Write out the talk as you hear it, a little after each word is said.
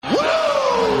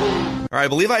All right, I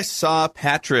believe I saw,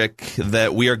 Patrick,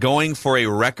 that we are going for a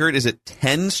record. Is it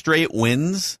 10 straight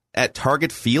wins at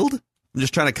Target Field? I'm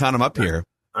just trying to count them up here.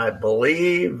 I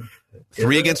believe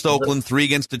 3 against Oakland, 3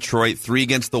 against Detroit, 3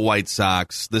 against the White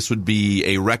Sox. This would be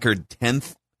a record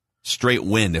 10th straight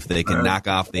win if they can knock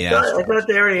off the Astros. I thought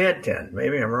they already had 10.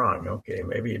 Maybe I'm wrong. Okay,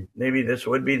 maybe this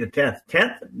would be the 10th.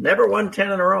 10th? Never won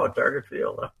 10 in a row at Target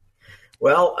Field. Huh?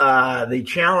 Well, the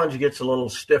challenge gets a little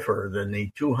stiffer than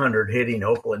the 200 hitting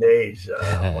Oakland A's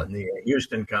when the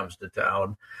Houston comes to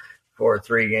town for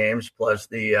 3 games. Plus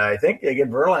I think they get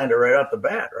Verlander right off the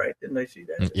bat, right? Didn't they see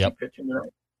that? Yep. Pitching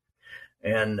tonight.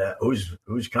 And who's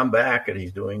come back and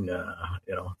he's doing,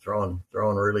 throwing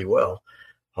really well.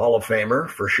 Hall of Famer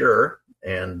for sure.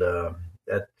 And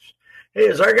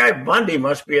is our guy Bundy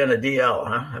must be on a DL,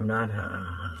 huh? I'm not.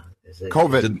 Is it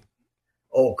COVID?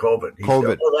 COVID.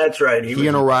 COVID. That's right. He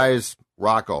and Arise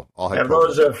Rocco all had have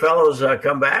COVID. Those fellows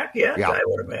come back yet? Yeah. I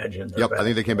would imagine. Yep, I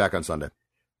think they came back on Sunday.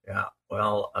 Yeah.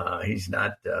 Well, he's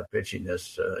not pitching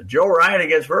this. Joe Ryan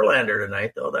against Verlander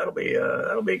tonight, though. That'll be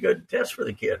a good test for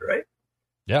the kid, right?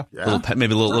 Yeah.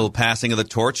 Maybe a little passing of the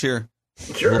torch here.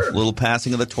 Sure. Little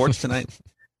passing of the torch tonight.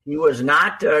 He was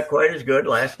not quite as good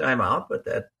last time out, but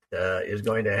that is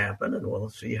going to happen, and we'll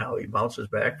see how he bounces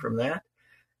back from that.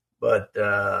 But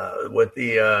with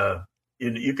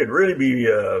you could really be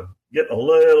getting a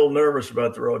little nervous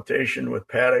about the rotation with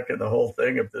Paddock and the whole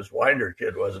thing if this Winder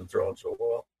kid wasn't throwing so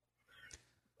well.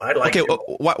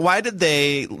 Why did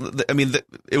they? I mean,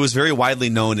 it was very widely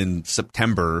known in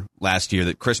September last year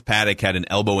that Chris Paddock had an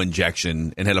elbow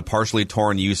injection and had a partially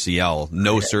torn UCL,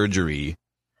 no surgery.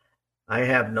 I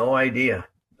have no idea,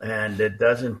 and it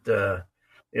doesn't.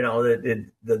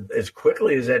 As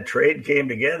quickly as that trade came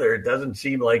together, it doesn't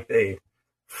seem like they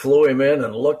flew him in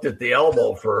and looked at the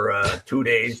elbow for 2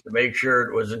 days to make sure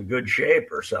it was in good shape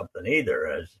or something either.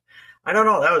 As I don't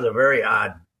know, that was a very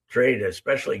odd trade,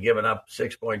 especially giving up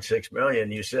 $6.6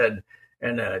 million. You said,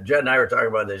 and Judd and I were talking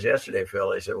about this yesterday,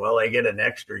 Phil. They said, well, they get an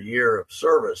extra year of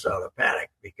service out of Paddock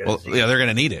because they're going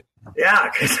to need it. Yeah,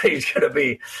 because he's going to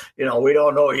be, we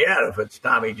don't know yet if it's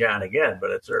Tommy John again,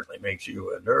 but it certainly makes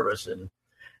you nervous. And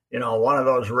one of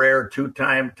those rare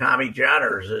 2-time Tommy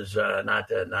Johners is not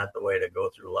the way to go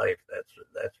through life.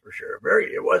 That's for sure.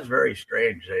 It was very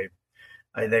strange.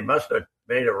 They must have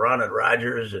made a run at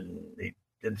Rodgers, and they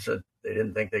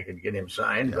didn't think they could get him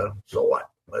signed. But so what?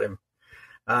 Let him.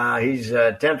 He's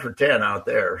 10 for 10 out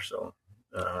there. So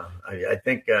I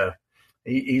think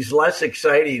he's less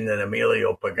exciting than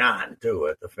Emilio Pagan too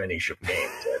at the finish of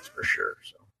games. That's for sure.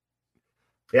 So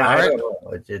yeah, I don't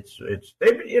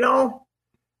know.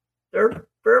 They're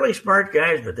fairly smart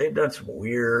guys, but they've done some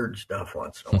weird stuff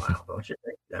once in a while, don't you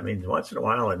think? I mean, once in a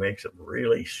while they make some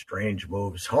really strange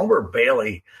moves. Homer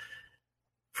Bailey,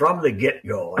 from the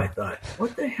get-go, I thought,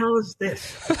 what the hell is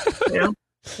this? And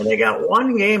they got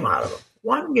one game out of him.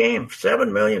 One game,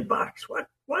 $7 million.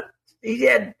 What? He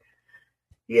had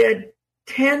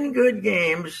 10 good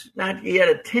games. He had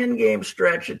a 10-game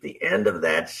stretch at the end of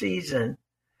that season.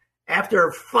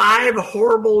 After 5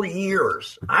 horrible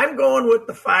years, I'm going with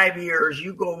the 5 years.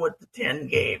 You go with the 10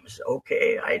 games.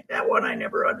 Okay. That one I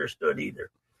never understood either.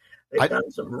 They've done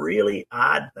some really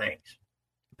odd things.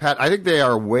 Pat, I think they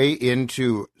are way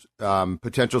into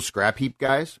potential scrap heap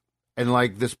guys and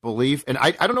like this belief. And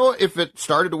I don't know if it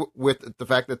started with the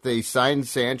fact that they signed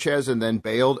Sanchez and then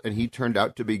bailed and he turned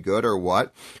out to be good or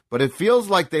what, but it feels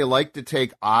like they like to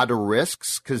take odd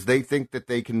risks because they think that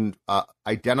they can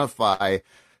identify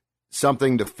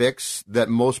something to fix that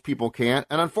most people can't.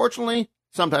 And unfortunately,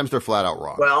 sometimes they're flat out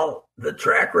wrong. Well, the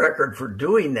track record for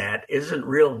doing that isn't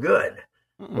real good.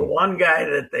 Mm-mm. The one guy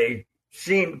that they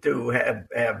seem to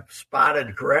have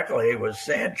spotted correctly was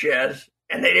Sanchez,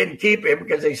 and they didn't keep him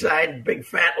because they signed big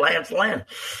fat Lance Lynn,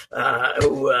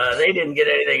 who they didn't get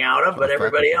anything out of, but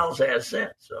everybody else has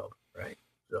since. So, right.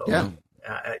 So, yeah.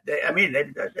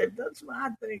 They've done some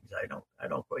odd things. I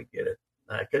don't quite get it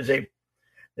because they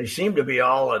seem to be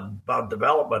all about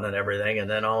development and everything, and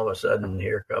then all of a sudden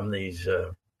here come these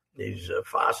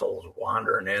fossils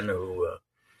wandering in who,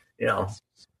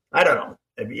 I don't know.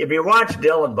 If you watch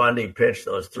Dylan Bundy pitch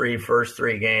those first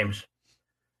three games,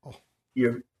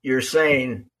 you're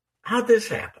saying, how'd this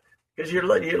happen? Because you're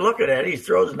looking at it, he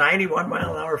throws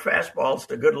 91-mile-an-hour fastballs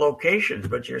to good locations,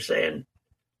 but you're saying,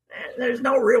 there's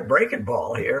no real breaking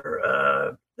ball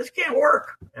here. This can't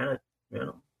work. And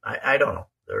I don't know.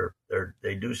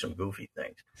 They do some goofy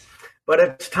things, but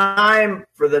it's time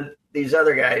for these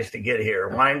other guys to get here.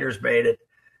 Winder's made it.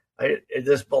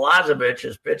 This Balazovic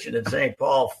is pitching in St.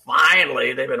 Paul.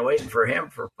 Finally, they've been waiting for him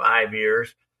for 5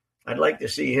 years. I'd like to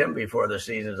see him before the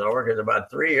season's over, because about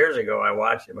 3 years ago I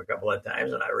watched him a couple of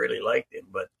times and I really liked him,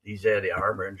 but he's had the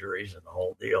arm injuries and the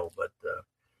whole deal. But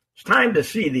it's time to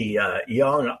see the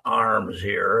young arms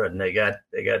here, and they got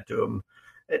to him.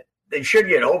 They should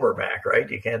get over back, right?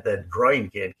 That groin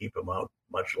can't keep him out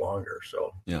much longer.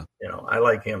 So yeah, I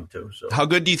like him too. So how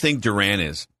good do you think Durant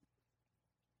is?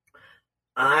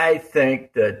 I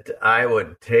think that I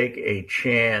would take a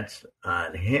chance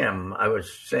on him. I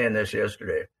was saying this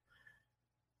yesterday.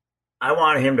 I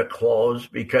want him to close,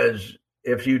 because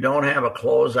if you don't have a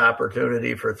close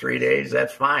opportunity for 3 days,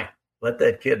 that's fine. Let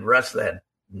that kid rest that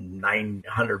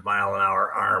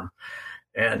 900-mile-an-hour arm.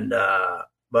 And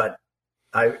but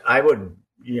I would,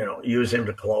 use him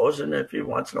to close. And if he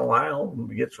once in a while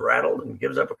gets rattled and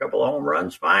gives up a couple of home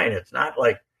runs, fine. It's not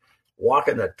like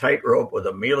walking the tightrope with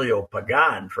Emilio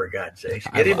Pagan, for God's sakes.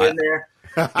 Get him in there.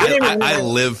 I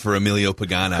live for Emilio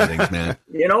Pagan outings, man.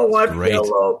 You know what,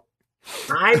 Bill?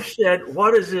 I've said,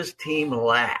 what does this team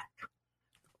lack?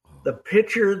 The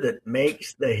pitcher that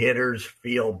makes the hitters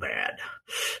feel bad.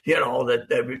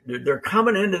 That they're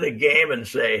coming into the game and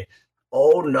say,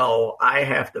 oh, no, I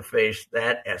have to face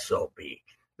that SOB.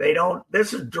 They don't.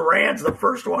 This is Durant's the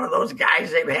first one of those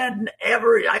guys they've had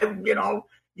ever.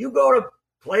 You go to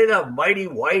play the Mighty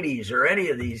Whiteys or any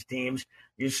of these teams,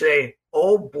 you say,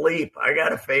 oh, bleep, I got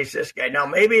to face this guy. Now,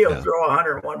 maybe he'll throw a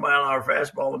 101-mile-an-hour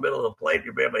fastball in the middle of the plate.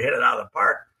 You'll be able to hit it out of the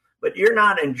park. But you're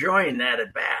not enjoying that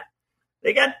at bat.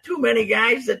 They got too many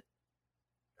guys that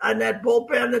on that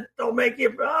bullpen that don't make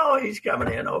you, oh, he's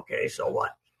coming in. Okay, so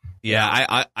what? Yeah,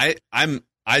 I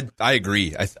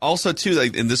agree. Also, too,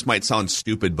 and this might sound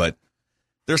stupid, but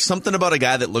there's something about a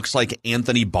guy that looks like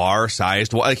Anthony Barr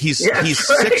sized. Like he's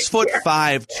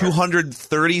 6'5",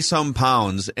 230 some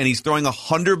pounds, and he's throwing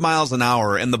 100 miles an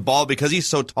hour. And the ball, because he's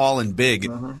so tall and big,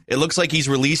 it looks like he's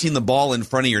releasing the ball in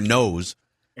front of your nose.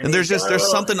 And there's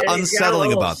something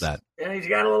unsettling about that. And he's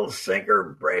got a little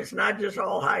sinker. It's not just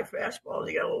all high fastballs.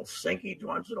 He got a little sinkage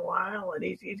once in a while, and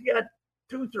he's got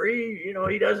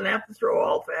 2-3. He doesn't have to throw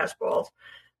all fastballs,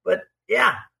 but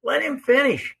yeah, let him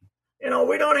finish.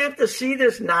 We don't have to see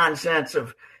this nonsense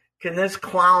of, can this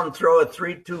clown throw a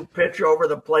 3-2 pitch over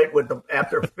the plate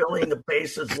after filling the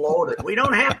bases loaded? We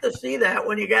don't have to see that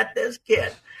when you got this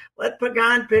kid. Let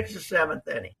Pagan pitch the 7th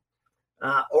inning,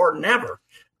 or never.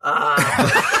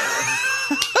 I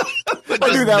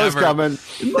knew that was coming.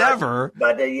 Never.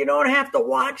 But you don't have to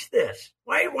watch this.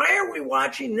 Why are we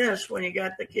watching this when you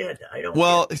got the kid? I don't.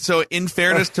 Well, so in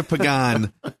fairness to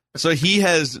Pagan, so he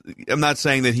has. I'm not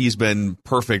saying that he's been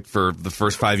perfect for the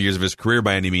first 5 years of his career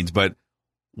by any means, but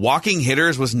walking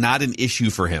hitters was not an issue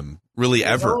for him really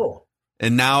ever. No.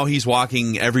 And now he's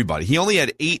walking everybody. He only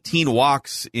had 18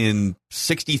 walks in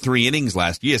 63 innings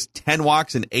last year. He has 10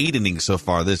 walks in 8 innings so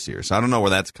far this year. So I don't know where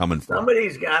that's coming from.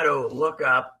 Somebody's got to look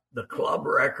up the club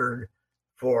record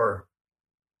for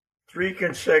 3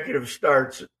 consecutive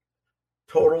starts,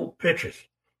 total pitches.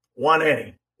 1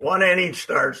 inning. 1 inning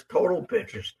starts, total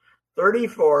pitches.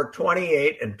 34,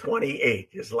 28, and 28,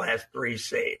 his last 3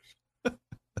 saves.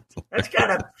 That's got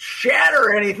to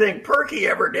shatter anything Perky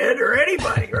ever did or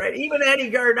anybody, right? Even Eddie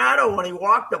Guardado, when he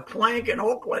walked the plank in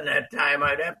Oakland that time,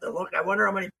 I'd have to look. I wonder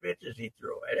how many pitches he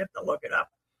threw. I'd have to look it up.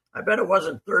 I bet it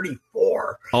wasn't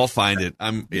 34. I'll find it.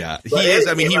 He is.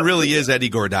 I mean, he really is Eddie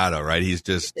Guardado, right? He's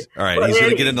just, all right, he's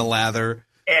going to get in the lather.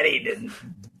 Eddie didn't,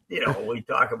 we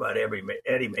talk about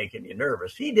Eddie making you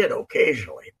nervous. He did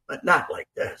occasionally, but not like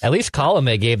this. At least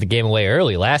Colomé gave the game away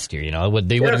early last year.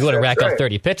 They wouldn't rack up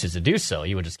 30 pitches to do so.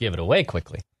 You would just give it away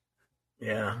quickly.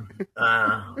 Yeah.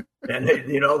 And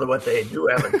what they do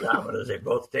have in common is they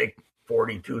both take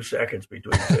 42 seconds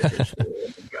between pitches.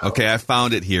 Okay, I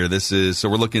found it here. This is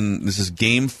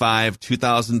Game 5,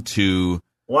 2002.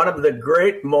 One of the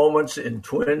great moments in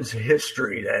Twins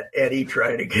history, that Eddie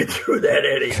trying to get through that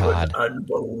inning was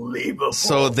unbelievable.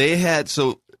 So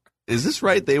is this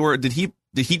right? Did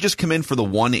he just come in for the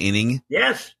 1 inning?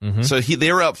 Yes. Mm-hmm. So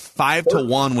they were up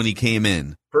 5-1 when he came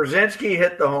in. Przinsky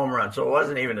hit the home run, so it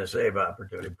wasn't even a save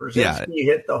opportunity. Przinsky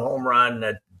hit the home run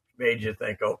that made you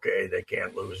think, okay, they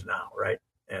can't lose now, right?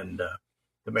 And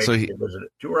was it a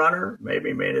 2-runner?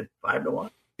 Maybe made it 5-1.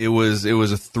 It was a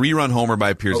 3-run homer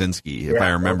by Pierzynski, if I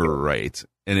remember right,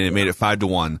 and it made it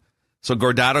 5-1. So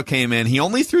Guardado came in. He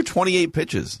only threw 28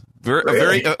 pitches.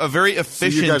 A very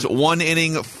efficient 1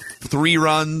 inning, 3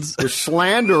 runs. You're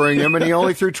slandering him, and he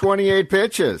only threw 28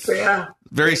 pitches. Yeah,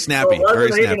 very snappy.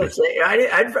 Very snappy.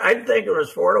 I'd think it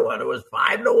was 4-1. It was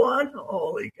 5-1.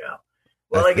 Holy cow!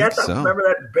 Well, remember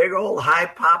that big old high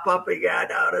pop-up he got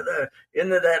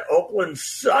into that Oakland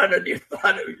sun, and you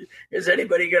thought, is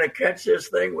anybody going to catch this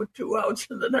thing with 2 outs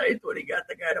in the ninth when he got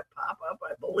the guy to pop up?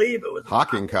 I believe it was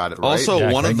Hawking caught it, right? Also,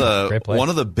 one of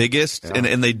the biggest,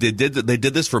 and they did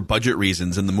this for budget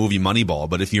reasons in the movie Moneyball.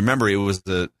 But if you remember, it was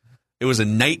a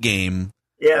night game.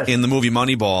 Yes. In the movie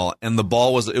Moneyball, and the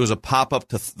ball was a pop up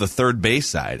to the third base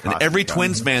side, and every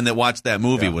Twins fan that watched that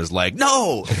movie was like,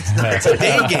 "No, it's a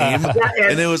day game,"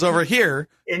 and it was over here.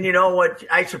 And you know what?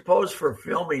 I suppose for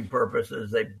filming purposes,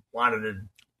 they wanted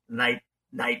a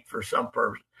night for some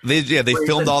purpose. They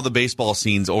filmed all the baseball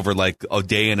scenes over like a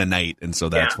day and a night, and so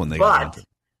that's when they got into it.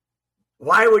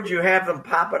 Why would you have them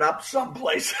pop it up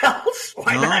someplace else?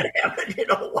 Why not have it?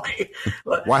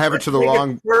 Why have it to the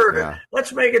wrong third? Yeah.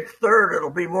 Let's make it third. It'll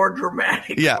be more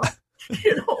dramatic. Yeah,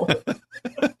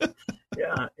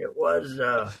 Yeah, it was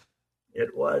a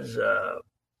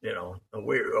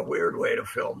weird way to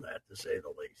film that, to say the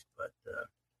least.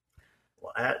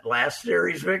 But last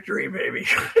series victory, maybe.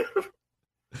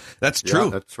 That's true. Yeah,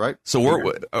 that's right. So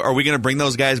are we going to bring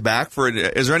those guys back for it?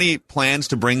 Is there any plans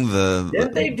to bring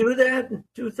Didn't they do that in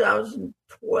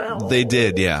 2012? They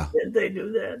did, yeah. Didn't they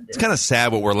do that? It's kind of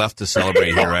sad what we're left to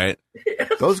celebrate here, right?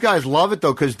 Those guys love it,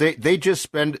 though, because they just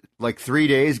spend like 3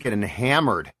 days getting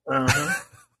hammered. Uh-huh.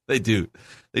 They do.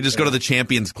 They just go to the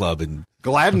Champions Club and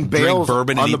Gladden bails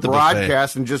bourbon on and the eat the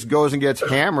broadcast and just goes and gets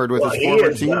hammered with his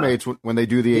former teammates when they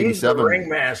do the 87. He's the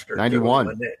ringmaster.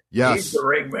 91. Yes. He's the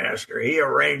ringmaster. He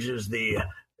arranges the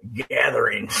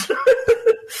gatherings.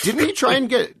 Didn't he try and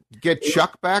get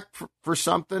Chuck back for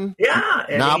something? Yeah.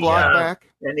 Knobloch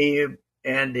back? And he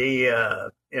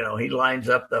lines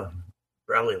up the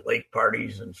probably lake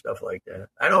parties and stuff like that.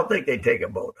 I don't think they take a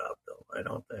boat out, though. I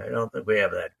don't think we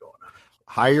have that going on.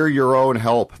 Hire your own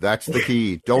help. That's the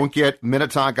key. Don't get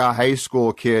Minnetonka High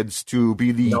School kids to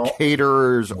be the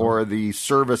caterers or the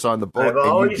service on the boat. I've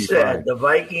always said the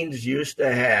Vikings used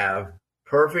to have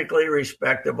perfectly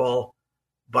respectable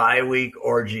bye-week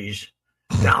orgies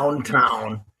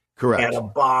downtown at a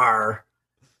bar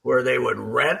where they would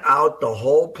rent out the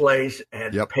whole place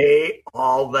and pay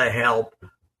all the help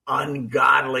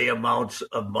ungodly amounts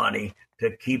of money to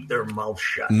keep their mouth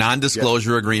shut.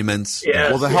 Non-disclosure agreements.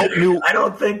 Yes. Well, the help knew. I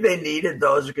don't think they needed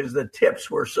those because the tips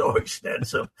were so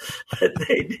extensive that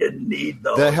they didn't need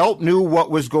those. The help knew what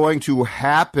was going to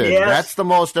happen. Yes. That's the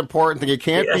most important thing. It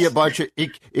can't be a bunch of.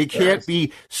 It can't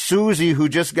be Susie who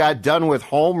just got done with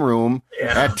homeroom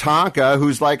at Tonka,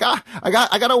 who's like, I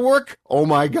got to work. Oh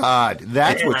my God,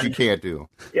 that's what you can't do.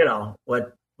 You know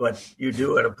what you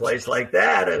do at a place like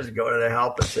that is go to the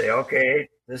help and say, okay,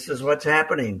 this is what's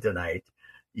happening tonight.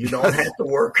 You don't have to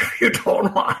work if you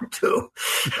don't want to.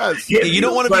 You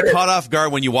don't want to be caught off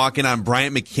guard when you walk in on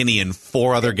Bryant McKinney and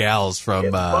 4 other gals from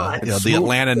the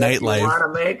Atlanta nightlife. If you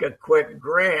want to make a quick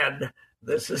grand,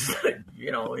 this is,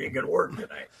 you can work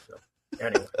tonight. So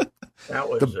anyway, that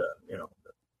was,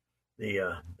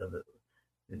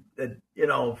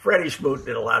 Freddie Smoot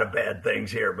did a lot of bad things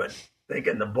here, but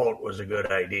thinking the boat was a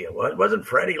good idea. Wasn't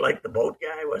Freddie like the boat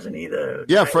guy? Wasn't he the?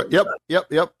 Yeah.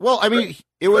 Yep. Well, I mean,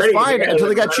 it was fine until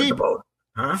he got cheap.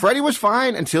 Huh? Freddie was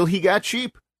fine until he got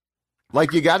cheap.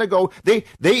 Like, you got to go. They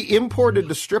imported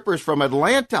the strippers from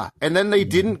Atlanta, and then they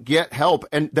didn't get help.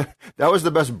 And that was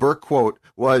the best Burke quote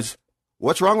was,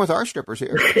 "What's wrong with our strippers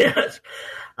here?" Yes.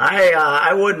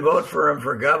 I wouldn't vote for him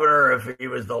for governor if he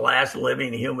was the last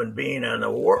living human being in the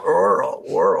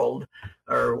world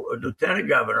or lieutenant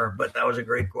governor, but that was a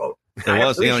great quote. It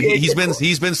was.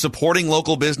 He's been supporting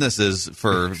local businesses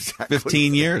for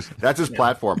 15 years. That's his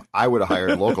platform. I would have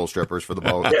hired local strippers for the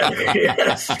boat.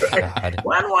 Yes, right.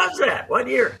 When was that? What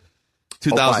year?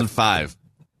 2005.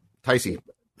 Ticey,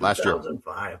 last year.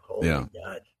 2005. Holy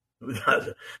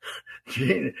God.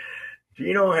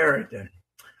 Gino Harrington.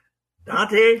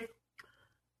 Dante,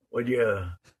 would you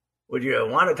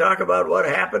want to talk about what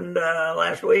happened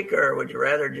last week, or would you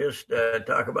rather just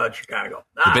talk about Chicago?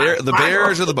 The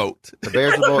Bears or the boat? The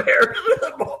Bears or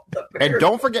the boat. And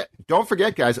don't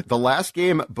forget, guys, the last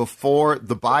game before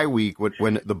the bye week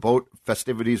when the boat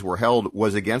festivities were held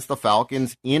was against the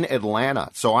Falcons in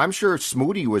Atlanta. So I'm sure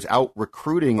Smooty was out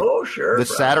recruiting the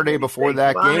Saturday before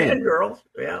that game. In, girls.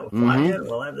 Yeah, we'll fly in.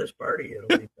 We'll have this party.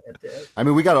 It'll be fantastic. I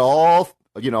mean, we got all,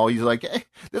 he's like, hey,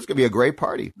 this is going to be a great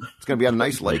party. It's going to be on a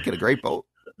nice lake and a great boat.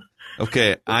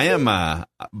 Okay, I am,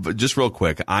 just real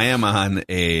quick, I am on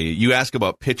you ask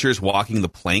about pitchers walking the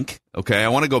plank. Okay, I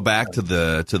want to go back to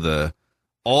the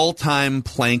all-time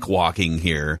plank walking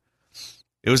here.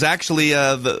 It was actually,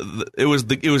 it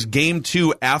was game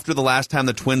 2 after the last time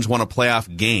the Twins won a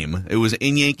playoff game. It was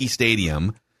in Yankee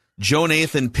Stadium. Joe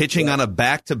Nathan pitching on a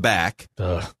back-to-back.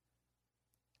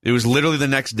 It was literally the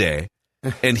next day.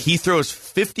 And he throws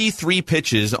 53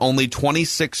 pitches, only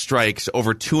 26 strikes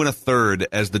over 2 1/3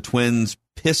 as the Twins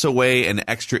piss away an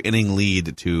extra inning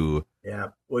lead to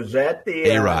Was that the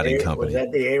A-Rod and company. Was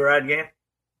that the A-Rod game?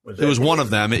 It was one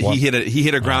of them. He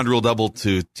hit a ground rule double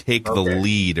to take the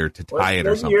lead or to tie it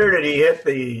or something. What year did he hit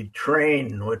the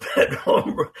train with that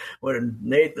home when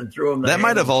Nathan threw him? That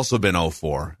might have also been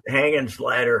 04. Hanging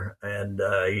slider, and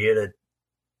he hit it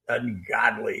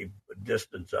ungodly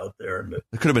distance out there.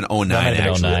 It could have been 09,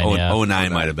 actually.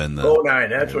 09 might have been the... 09,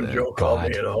 that's when Joe called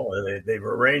me at home. They've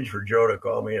arranged for Joe to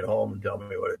call me at home and tell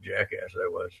me what a jackass I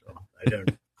was. So I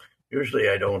didn't. Usually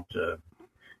I don't,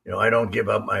 I don't give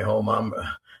up my home.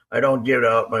 I don't give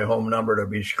out my home number to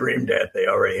be screamed at. They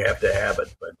already have to have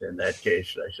it. But in that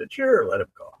case, I said, sure, let him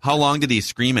call. How long did he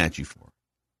scream at you for?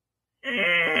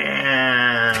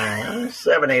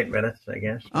 7-8 minutes, I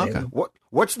guess. Okay. Maybe.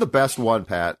 What's the best one,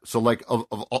 Pat? So, like, of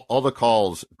all the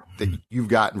calls that you've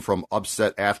gotten from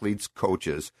upset athletes,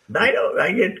 coaches,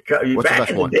 I get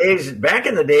back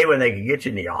in the day when they could get you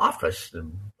in the office.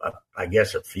 I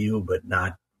guess a few, but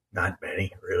not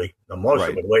many really. Most of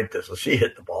them would wait to see you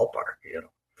at the ballpark,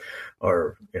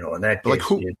 or in that case,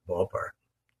 see you at the ballpark.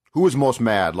 Who was most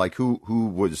mad? Like who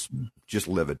was just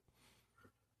livid?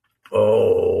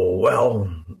 Oh, well,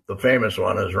 the famous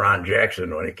one is Ron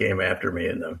Jackson when he came after me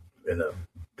in the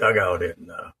dugout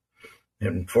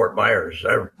in Fort Myers,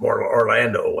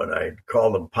 Orlando, when I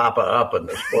called him Papa Up in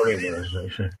the sporting news. I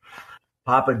said,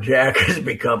 Papa Jack has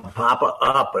become Papa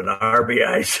Up in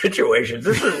RBI situations.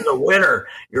 This is the winner.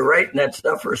 You're writing that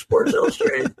stuff for Sports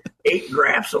Illustrated, 8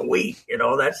 graphs a week.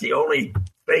 That's the only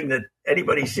thing that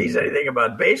anybody sees anything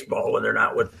about baseball when they're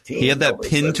not with the team. He had that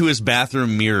pinned to his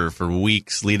bathroom mirror for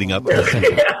weeks leading up to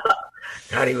it. Yeah.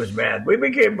 God, he was mad. We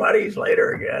became buddies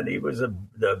later again. He was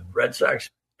the Red Sox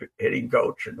hitting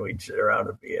coach, and we'd sit around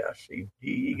and BS.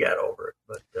 He got over it.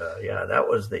 But,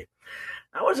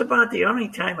 that was about the only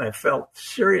time I felt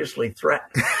seriously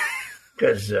threatened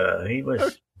because he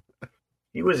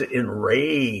was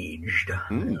enraged.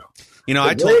 I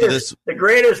told you this. The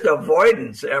greatest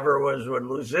avoidance ever was when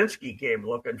Luzinski came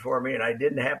looking for me, and I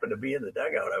didn't happen to be in the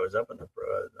dugout. I was up in the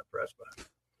press box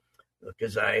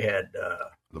because I had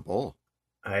the bull.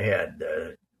 I had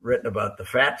written about the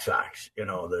Fat Sox.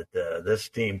 That this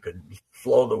team could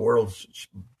flow the world's.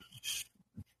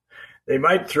 They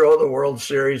might throw the World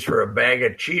Series for a bag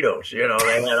of Cheetos. They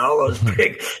had all those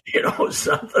big,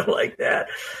 something like that.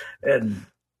 And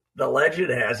the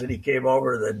legend has it, he came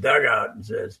over to the dugout and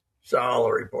saw all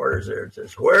the reporters there and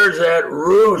says, "Where's that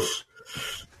Reusse?"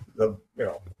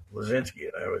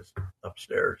 Luzinski and I was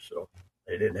upstairs, so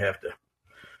I didn't have to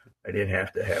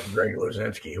have Greg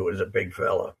Luzinski, who was a big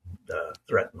fella,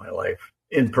 threaten my life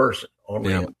in person.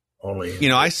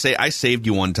 I saved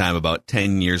you one time about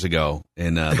 10 years ago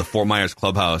in the Fort Myers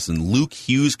clubhouse, and Luke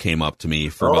Hughes came up to me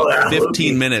for about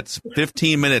 15 minutes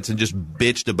and just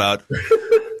bitched about,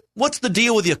 what's the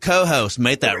deal with your co-host,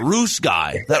 mate? That Reusse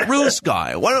guy.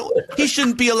 He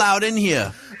shouldn't be allowed in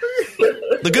here.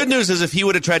 The good news is if he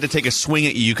would have tried to take a swing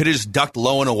at you, you could have just ducked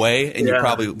low and away, and you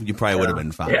probably would have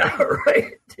been fine. Yeah,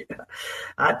 right. Yeah.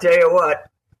 I tell you what.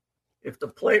 If the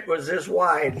plate was this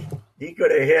wide, he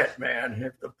could have hit, man.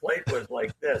 If the plate was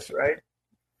like this, right?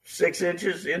 6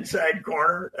 inches inside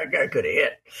corner, that guy could have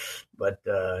hit. But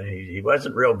he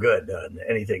wasn't real good on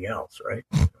anything else, right?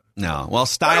 No. Well,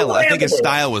 style, I think his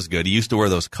style was good. He used to wear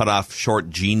those cut-off short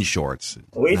jean shorts.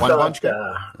 We thought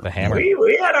the hammer.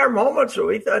 We had our moments where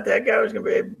we thought that guy was going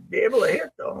to be able to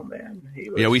hit, though, man.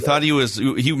 We thought he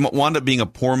wound up being a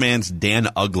poor man's Dan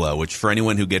Ugla, which for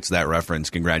anyone who gets that reference,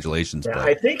 congratulations. Yeah,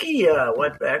 I think he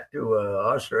went back to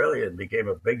Australia and became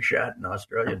a big shot in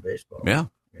Australian baseball. Yeah.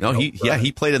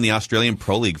 He played in the Australian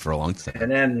Pro League for a long time. And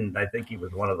then I think he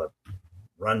was one of the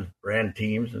ran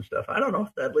teams and stuff. I don't know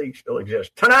if that league still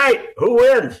exists. Tonight, who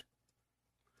wins?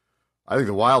 I think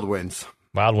the Wild wins.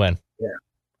 Wild win. Yeah.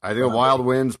 I think the Wild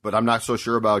wins, but I'm not so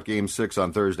sure about Game 6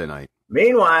 on Thursday night.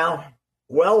 Meanwhile,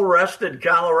 well-rested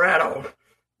Colorado,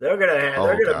 they're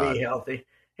gonna be healthy.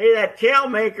 Hey, that Cal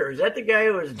Maker, is that the guy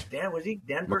who was he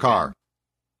Denver? Makar.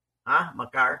 Huh?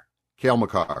 Makar? Cale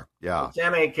Makar, yeah. It's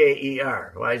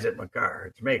Maker. Why is it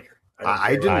Makar? It's Maker.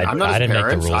 I'm not his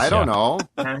parents. I don't know.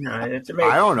 It's a Maker.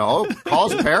 I don't know. Call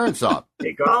his parents up.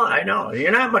 I know.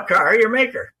 You're not Makar, you're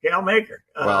Maker. Cal Maker.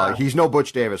 Well, he's no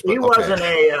Butch Davis, but he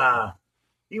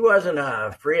wasn't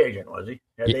a free agent, was he?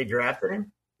 Had they drafted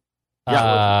him?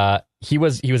 He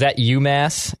was at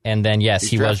UMass, and then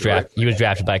he was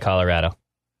drafted by Colorado.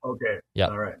 Okay. Yeah.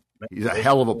 All right. He's a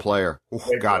hell of a player.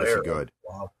 Oh, God, is he good.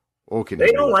 Wow. Okay.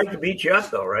 They don't like to beat you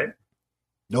up, though, right?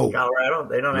 No. Colorado,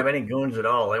 they don't have any goons at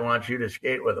all. They want you to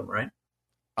skate with them, right?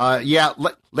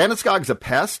 Landeskog's a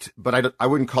pest, but I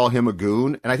wouldn't call him a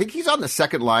goon. And I think he's on the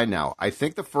second line now. I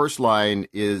think the first line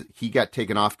is he got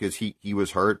taken off because he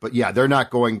was hurt. But yeah, they're not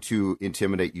going to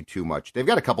intimidate you too much. They've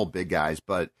got a couple big guys,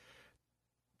 but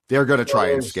they're going to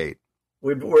try and skate.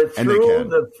 We're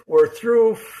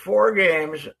through 4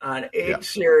 games on 8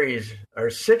 series.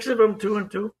 Are 6 of them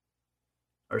 2-2?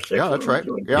 Yeah, that's right.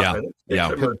 Yeah.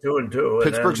 6 of them are 2-2.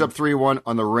 Pittsburgh's up 3-1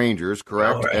 on the Rangers,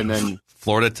 correct? Right. And then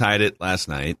Florida tied it last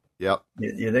night. Yep.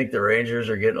 You think the Rangers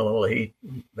are getting a little heat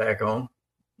back home?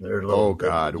 They're a little,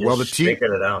 God. Well, the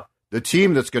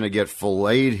team that's going to get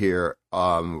filleted here,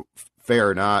 fair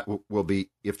or not, will be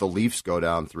if the Leafs go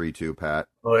down 3-2, Pat.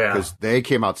 Oh, yeah. Because they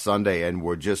came out Sunday and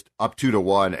were just up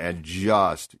 2-1 and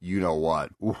just, you know what.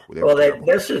 Ooh,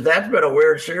 that's been a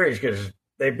weird series because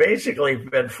they basically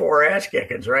been 4 ass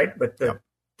kickings, right? But the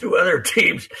 2 other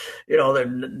teams, none of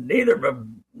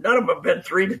them have been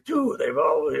 3-2. They've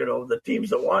all, the teams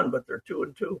that won, but they're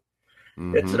 2-2.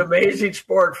 Mm-hmm. It's an amazing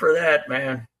sport for that,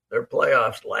 man. Their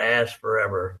playoffs last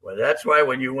forever. Well, that's why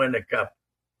when you win the cup,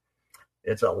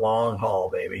 it's a long haul,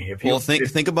 baby.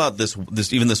 Think about this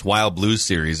Wild Blues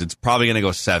series. It's probably going to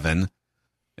go 7.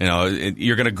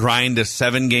 You're going to grind a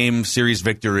 7-game series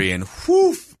victory, and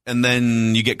whoof, and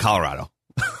then you get Colorado.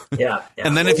 Yeah.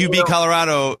 And then if you beat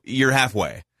Colorado, you're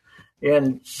halfway.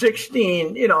 And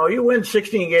 16, you win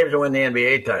 16 games to win the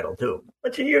NBA title, too.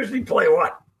 But you usually play,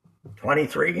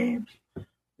 23 games?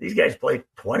 These guys play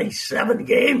 27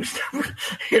 games,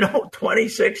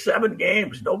 26, 7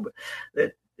 games.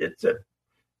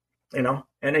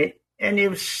 And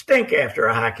you stink after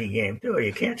a hockey game, too.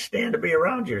 You can't stand to be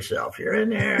around yourself. You're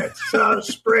in there. It's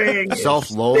spring.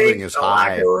 Self-loathing is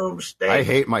high. Locker room stinks. I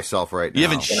hate myself right now. You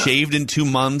haven't shaved in 2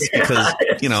 months because,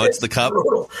 it's the cup.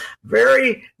 Brutal.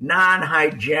 Very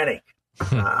non-hygienic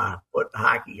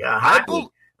hockey.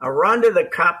 A run to the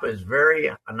cup is very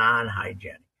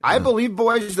non-hygienic. I believe,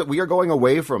 boys, that we are going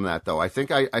away from that, though. I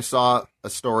think I saw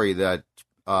a story that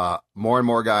more and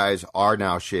more guys are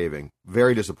now shaving.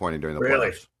 Very disappointing during the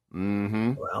playoffs.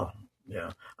 Mm-hmm. Well,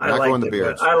 yeah. I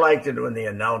liked it when the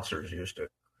announcers used to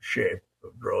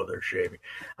grow their shaving.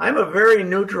 I'm a very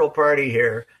neutral party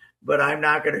here, but I'm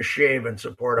not going to shave in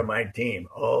support of my team.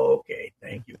 Okay,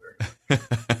 thank you very much.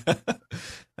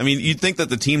 I mean, you'd think that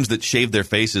the teams that shave their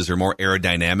faces are more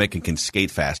aerodynamic and can skate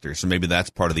faster, so maybe that's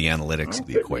part of the analytics of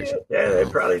the equation. Yeah, they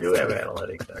probably do have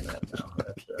analytics on that now.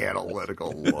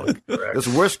 Analytical look. This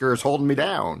whisker is holding me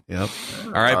down. Yep.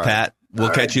 All right, Pat.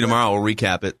 We'll catch you tomorrow. We'll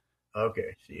recap it.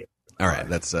 Okay, see you. All right,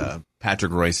 that's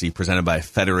Patrick Reusse, presented by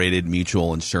Federated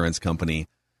Mutual Insurance Company.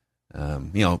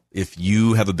 If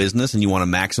you have a business and you want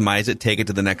to maximize it, take it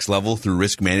to the next level through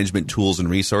risk management tools and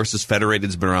resources.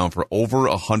 Federated's been around for over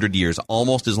 100 years,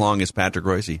 almost as long as Patrick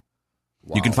Reusse.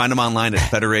 Wow. You can find them online at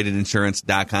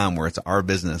federatedinsurance.com, where it's our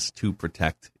business to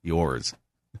protect yours.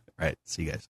 All right, see you guys.